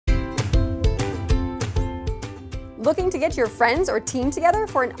Looking to get your friends or team together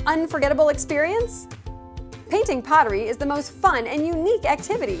for an unforgettable experience? Painting pottery is the most fun and unique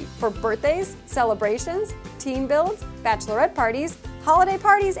activity for birthdays, celebrations, team builds, bachelorette parties, holiday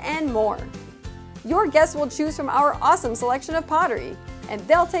parties, and more. Your guests will choose from our awesome selection of pottery, and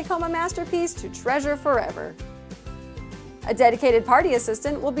they'll take home a masterpiece to treasure forever. A dedicated party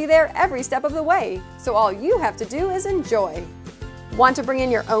assistant will be there every step of the way, so all you have to do is enjoy. Want to bring in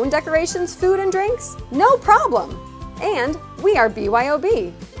your own decorations, food, and drinks? No problem! And we are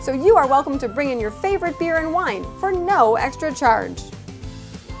BYOB, so you are welcome to bring in your favorite beer and wine for no extra charge.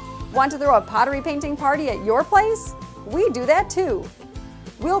 Want to throw a pottery painting party at your place? We do that too.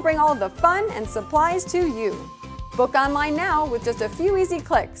 We'll bring all the fun and supplies to you. Book online now with just a few easy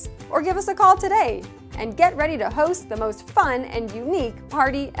clicks, or give us a call today and get ready to host the most fun and unique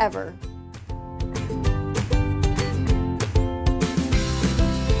party ever.